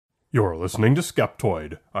You're listening to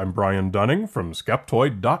Skeptoid. I'm Brian Dunning from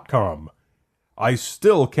Skeptoid.com. I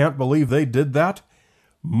still can't believe they did that.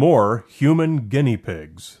 More human guinea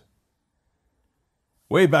pigs.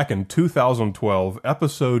 Way back in 2012,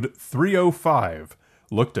 episode 305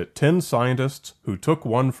 looked at 10 scientists who took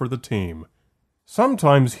one for the team.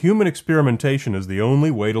 Sometimes human experimentation is the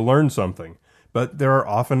only way to learn something, but there are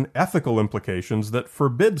often ethical implications that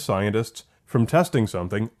forbid scientists from testing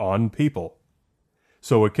something on people.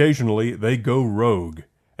 So occasionally they go rogue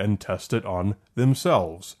and test it on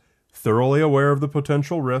themselves, thoroughly aware of the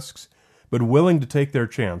potential risks, but willing to take their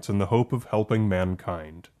chance in the hope of helping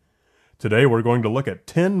mankind. Today we're going to look at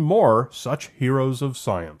 10 more such heroes of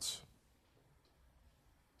science.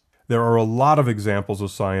 There are a lot of examples of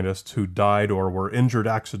scientists who died or were injured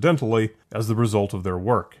accidentally as the result of their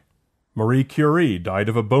work. Marie Curie died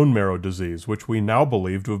of a bone marrow disease, which we now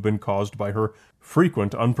believe to have been caused by her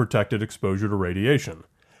frequent unprotected exposure to radiation.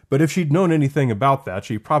 But if she'd known anything about that,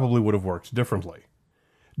 she probably would have worked differently.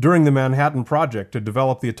 During the Manhattan Project to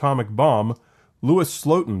develop the atomic bomb, Louis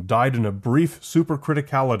Slotin died in a brief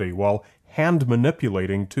supercriticality while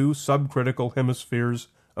hand-manipulating 2 subcritical hemispheres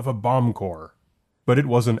of a bomb core. But it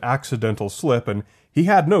was an accidental slip, and he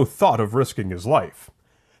had no thought of risking his life.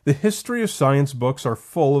 The history of science books are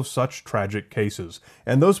full of such tragic cases,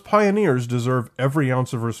 and those pioneers deserve every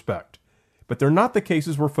ounce of respect. But they're not the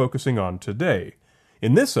cases we're focusing on today.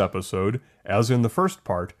 In this episode, as in the first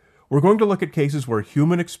part, we're going to look at cases where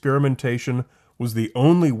human experimentation was the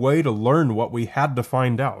only way to learn what we had to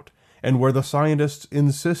find out, and where the scientists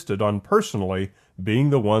insisted on personally being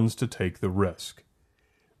the ones to take the risk.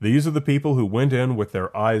 These are the people who went in with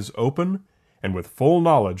their eyes open and with full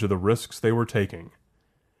knowledge of the risks they were taking.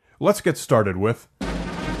 Let's get started with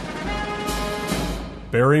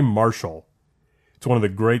Barry Marshall. It's one of the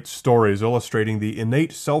great stories illustrating the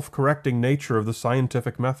innate self-correcting nature of the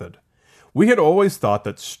scientific method. We had always thought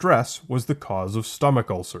that stress was the cause of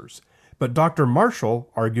stomach ulcers, but Dr.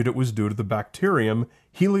 Marshall argued it was due to the bacterium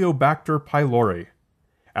Heliobacter pylori.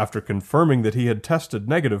 After confirming that he had tested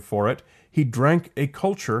negative for it, he drank a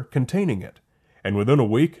culture containing it, and within a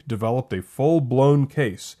week developed a full-blown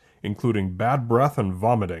case, including bad breath and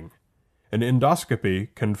vomiting. An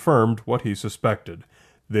endoscopy confirmed what he suspected.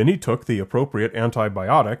 Then he took the appropriate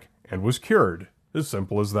antibiotic and was cured. As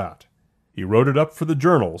simple as that. He wrote it up for the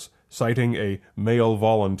journals, citing a male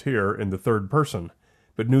volunteer in the third person,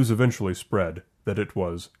 but news eventually spread that it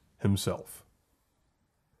was himself.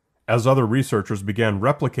 As other researchers began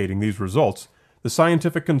replicating these results, the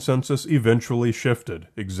scientific consensus eventually shifted,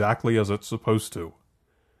 exactly as it's supposed to.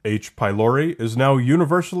 H. pylori is now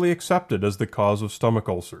universally accepted as the cause of stomach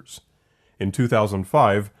ulcers. In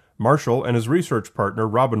 2005, Marshall and his research partner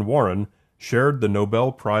Robin Warren shared the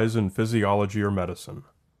Nobel Prize in Physiology or Medicine.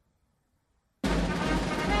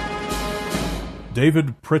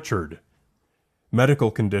 David Pritchard. Medical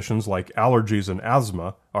conditions like allergies and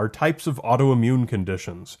asthma are types of autoimmune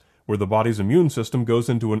conditions, where the body's immune system goes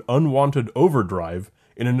into an unwanted overdrive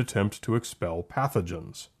in an attempt to expel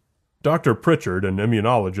pathogens. Dr. Pritchard, an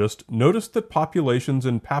immunologist, noticed that populations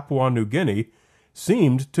in Papua New Guinea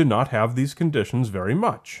seemed to not have these conditions very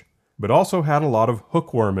much, but also had a lot of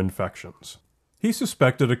hookworm infections. He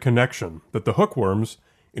suspected a connection that the hookworms,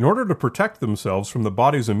 in order to protect themselves from the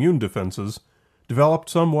body's immune defenses, developed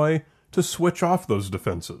some way to switch off those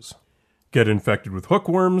defenses. Get infected with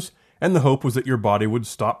hookworms, and the hope was that your body would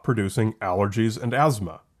stop producing allergies and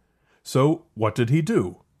asthma. So what did he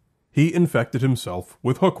do? He infected himself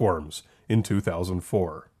with hookworms in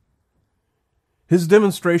 2004. His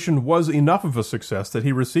demonstration was enough of a success that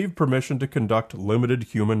he received permission to conduct limited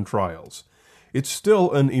human trials. It's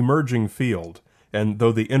still an emerging field, and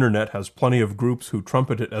though the internet has plenty of groups who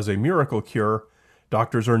trumpet it as a miracle cure,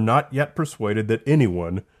 doctors are not yet persuaded that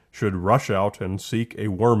anyone should rush out and seek a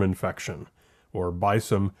worm infection, or buy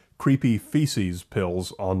some creepy feces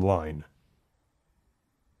pills online.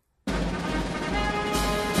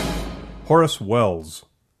 Horace Wells.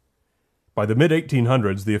 By the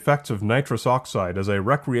mid-1800s, the effects of nitrous oxide as a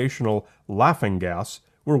recreational laughing gas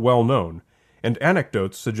were well known, and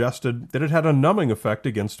anecdotes suggested that it had a numbing effect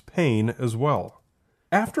against pain as well.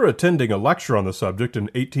 After attending a lecture on the subject in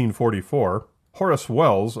 1844, Horace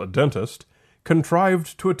Wells, a dentist,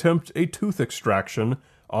 contrived to attempt a tooth extraction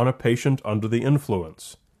on a patient under the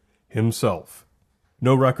influence, himself.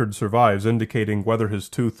 No record survives indicating whether his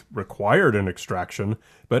tooth required an extraction,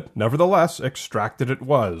 but nevertheless extracted it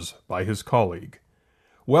was by his colleague.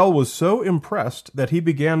 Well was so impressed that he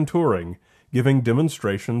began touring, giving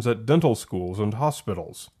demonstrations at dental schools and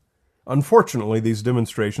hospitals. Unfortunately, these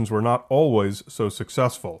demonstrations were not always so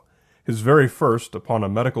successful. His very first, upon a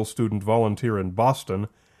medical student volunteer in Boston,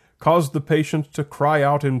 caused the patient to cry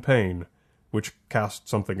out in pain, which cast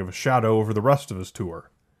something of a shadow over the rest of his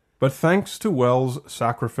tour. But thanks to Wells'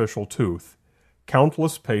 sacrificial tooth,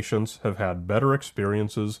 countless patients have had better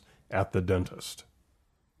experiences at the dentist.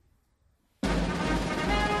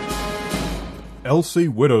 Elsie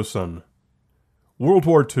Widdowson. World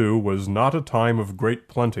War II was not a time of great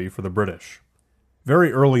plenty for the British.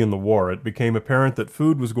 Very early in the war, it became apparent that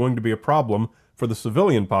food was going to be a problem for the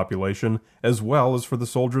civilian population as well as for the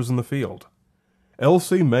soldiers in the field.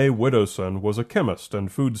 Elsie May Widdowson was a chemist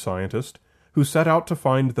and food scientist who set out to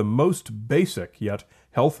find the most basic yet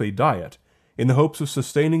healthy diet in the hopes of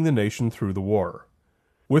sustaining the nation through the war.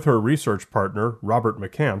 With her research partner, Robert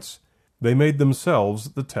McCants, they made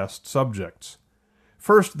themselves the test subjects.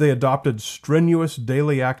 First, they adopted strenuous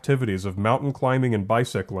daily activities of mountain climbing and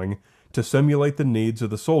bicycling to simulate the needs of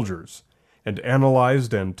the soldiers, and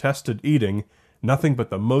analyzed and tested eating nothing but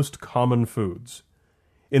the most common foods.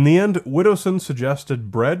 In the end, Widdowson suggested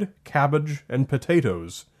bread, cabbage, and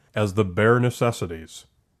potatoes as the bare necessities.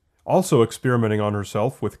 Also experimenting on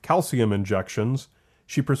herself with calcium injections,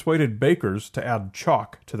 she persuaded bakers to add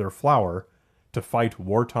chalk to their flour to fight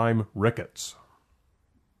wartime rickets.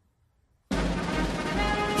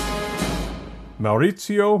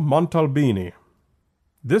 Maurizio Montalbini.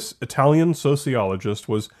 This Italian sociologist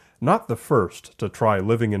was not the first to try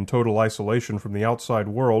living in total isolation from the outside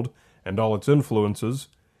world and all its influences,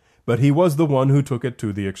 but he was the one who took it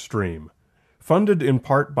to the extreme. Funded in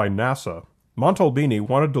part by NASA, Montalbini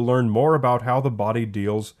wanted to learn more about how the body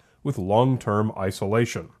deals with long-term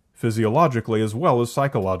isolation, physiologically as well as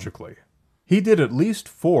psychologically. He did at least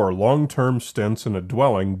 4 long-term stints in a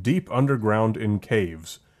dwelling deep underground in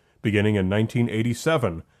caves, beginning in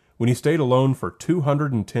 1987, when he stayed alone for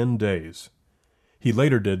 210 days. He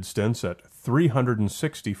later did stints at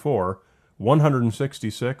 364,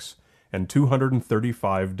 166, and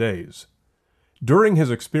 235 days. During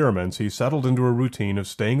his experiments, he settled into a routine of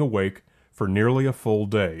staying awake for nearly a full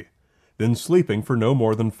day, then sleeping for no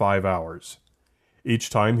more than 5 hours.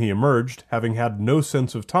 Each time he emerged, having had no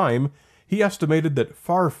sense of time, he estimated that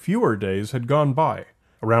far fewer days had gone by,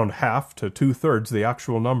 around half to 2/3 the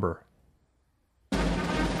actual number.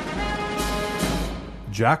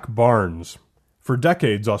 Jack Barnes. For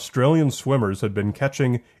decades, Australian swimmers had been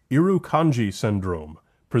catching Irukandji syndrome,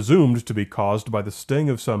 presumed to be caused by the sting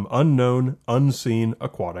of some unknown, unseen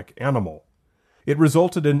aquatic animal. It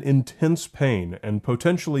resulted in intense pain and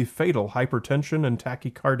potentially fatal hypertension and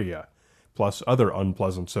tachycardia, plus other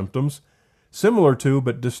unpleasant symptoms, similar to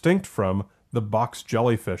but distinct from the box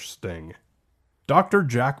jellyfish sting. Dr.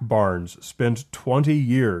 Jack Barnes spent 20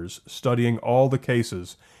 years studying all the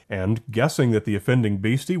cases and, guessing that the offending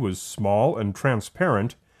beastie was small and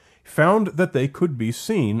transparent, found that they could be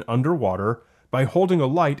seen underwater by holding a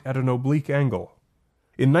light at an oblique angle.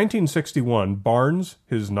 In 1961, Barnes,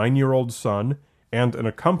 his 9-year-old son, and an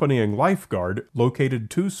accompanying lifeguard located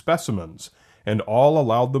 2 specimens, and all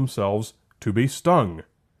allowed themselves to be stung.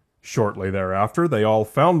 Shortly thereafter, they all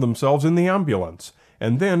found themselves in the ambulance,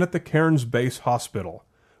 and then at the Cairns Base Hospital,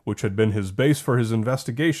 which had been his base for his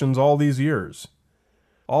investigations all these years.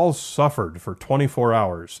 All suffered for 24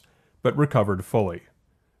 hours, but recovered fully.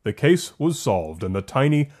 The case was solved, and the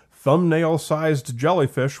tiny, thumbnail-sized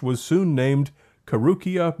jellyfish was soon named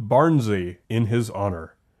Carukia barnesi in his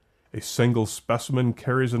honor. A single specimen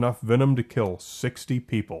carries enough venom to kill 60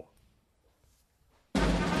 people.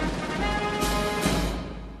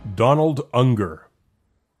 Donald Unger.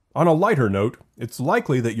 On a lighter note, it's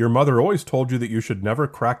likely that your mother always told you that you should never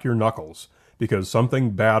crack your knuckles, because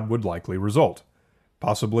something bad would likely result.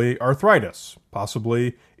 Possibly arthritis,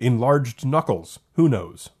 possibly enlarged knuckles, who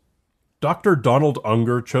knows? Dr. Donald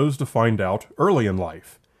Unger chose to find out early in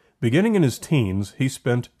life. Beginning in his teens, he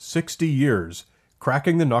spent 60 years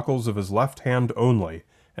cracking the knuckles of his left hand only,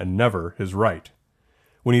 and never his right.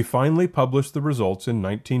 When he finally published the results in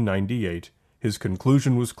 1998, his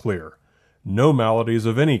conclusion was clear. No maladies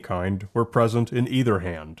of any kind were present in either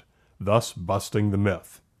hand, thus busting the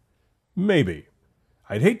myth. Maybe.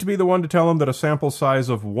 I'd hate to be the one to tell him that a sample size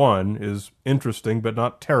of 1 is interesting but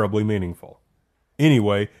not terribly meaningful.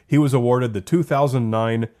 Anyway, he was awarded the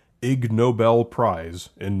 2009 Ig Nobel Prize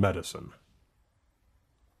in Medicine.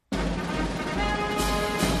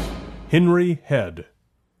 Henry Head.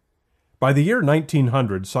 By the year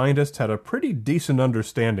 1900, scientists had a pretty decent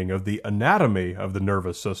understanding of the anatomy of the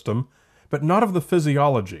nervous system, but not of the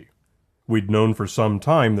physiology. We'd known for some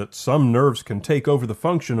time that some nerves can take over the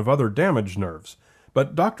function of other damaged nerves,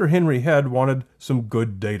 but Dr. Henry Head wanted some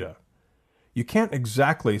good data. You can't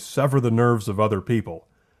exactly sever the nerves of other people,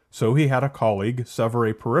 so he had a colleague sever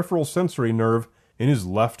a peripheral sensory nerve in his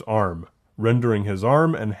left arm, rendering his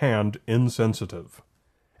arm and hand insensitive.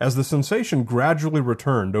 As the sensation gradually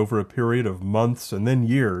returned over a period of months and then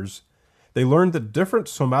years, they learned that different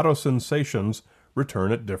somatosensations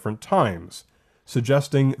return at different times,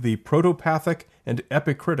 suggesting the protopathic and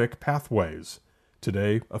epicritic pathways,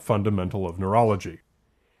 today a fundamental of neurology.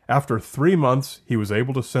 After 3 months, he was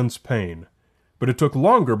able to sense pain, but it took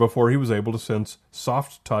longer before he was able to sense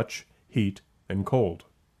soft touch, heat, and cold.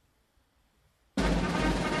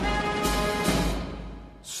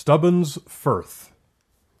 Stubbins Firth.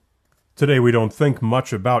 Today we don't think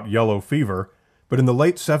much about yellow fever, but in the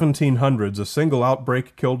late 1700s a single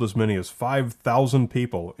outbreak killed as many as 5,000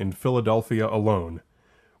 people in Philadelphia alone,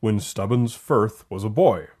 when Stubbins Firth was a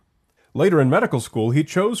boy. Later in medical school, he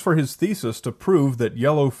chose for his thesis to prove that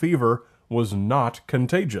yellow fever was not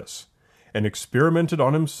contagious, and experimented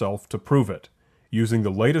on himself to prove it, using the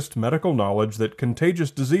latest medical knowledge that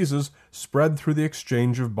contagious diseases spread through the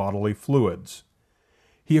exchange of bodily fluids.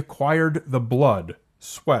 He acquired the blood,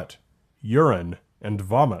 sweat, urine, and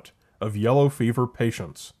vomit of yellow fever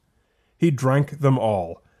patients. He drank them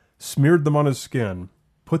all, smeared them on his skin,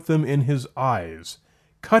 put them in his eyes,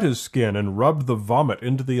 cut his skin and rubbed the vomit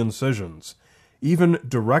into the incisions, even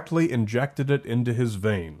directly injected it into his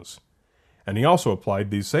veins. And he also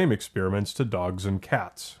applied these same experiments to dogs and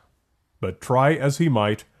cats. But try as he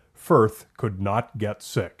might, Firth could not get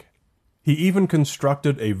sick. He even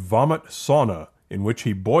constructed a vomit sauna in which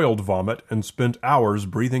he boiled vomit and spent hours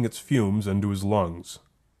breathing its fumes into his lungs.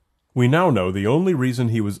 We now know the only reason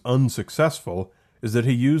he was unsuccessful is that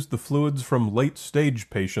he used the fluids from late-stage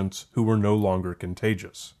patients who were no longer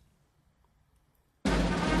contagious.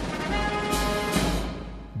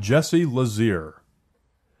 Jesse Lazier.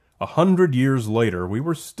 100 years later, we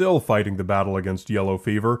were still fighting the battle against yellow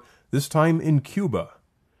fever, this time in Cuba.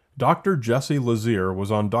 Dr. Jesse Lazier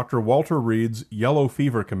was on Dr. Walter Reed's Yellow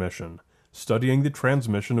Fever Commission, studying the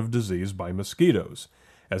transmission of disease by mosquitoes,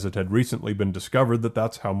 as it had recently been discovered that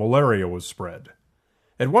that's how malaria was spread.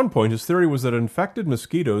 At one point, his theory was that infected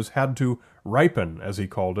mosquitoes had to ripen, as he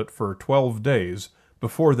called it, for 12 days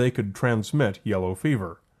before they could transmit yellow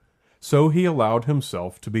fever. So he allowed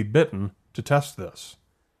himself to be bitten to test this.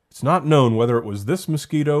 It's not known whether it was this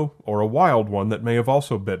mosquito or a wild one that may have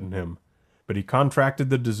also bitten him, but he contracted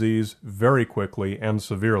the disease very quickly and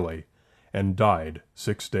severely, and died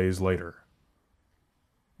 6 days later.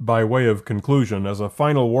 By way of conclusion, as a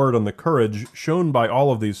final word on the courage shown by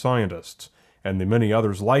all of these scientists, and the many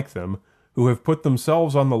others like them, who have put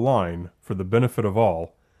themselves on the line for the benefit of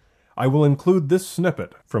all, I will include this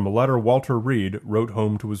snippet from a letter Walter Reed wrote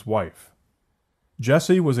home to his wife.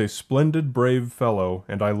 Jesse was a splendid, brave fellow,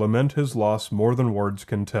 and I lament his loss more than words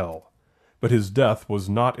can tell. But his death was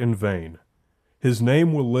not in vain. His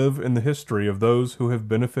name will live in the history of those who have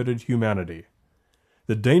benefited humanity.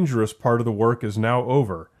 The dangerous part of the work is now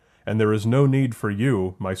over, and there is no need for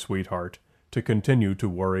you, my sweetheart, to continue to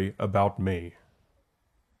worry about me.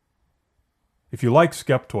 If you like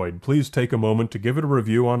Skeptoid, please take a moment to give it a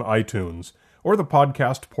review on iTunes or the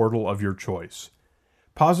podcast portal of your choice.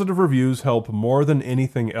 Positive reviews help more than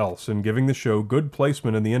anything else in giving the show good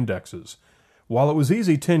placement in the indexes. While it was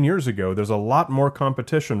easy 10 years ago, there's a lot more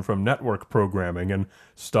competition from network programming and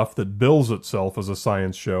stuff that bills itself as a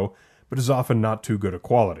science show, but is often not too good a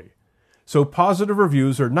quality. So positive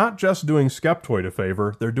reviews are not just doing Skeptoid a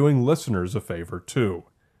favor, they're doing listeners a favor too.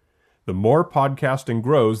 The more podcasting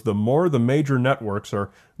grows, the more the major networks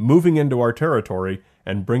are moving into our territory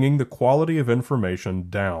and bringing the quality of information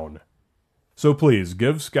down. So please,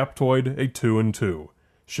 give Skeptoid a 2 and 2.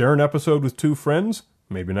 Share an episode with 2 friends,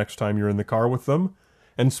 maybe next time you're in the car with them,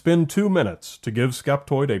 and spend 2 minutes to give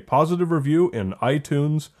Skeptoid a positive review in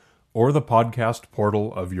iTunes or the podcast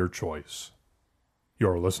portal of your choice.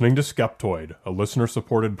 You're listening to Skeptoid, a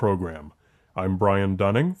listener-supported program. I'm Brian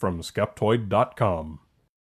Dunning from Skeptoid.com.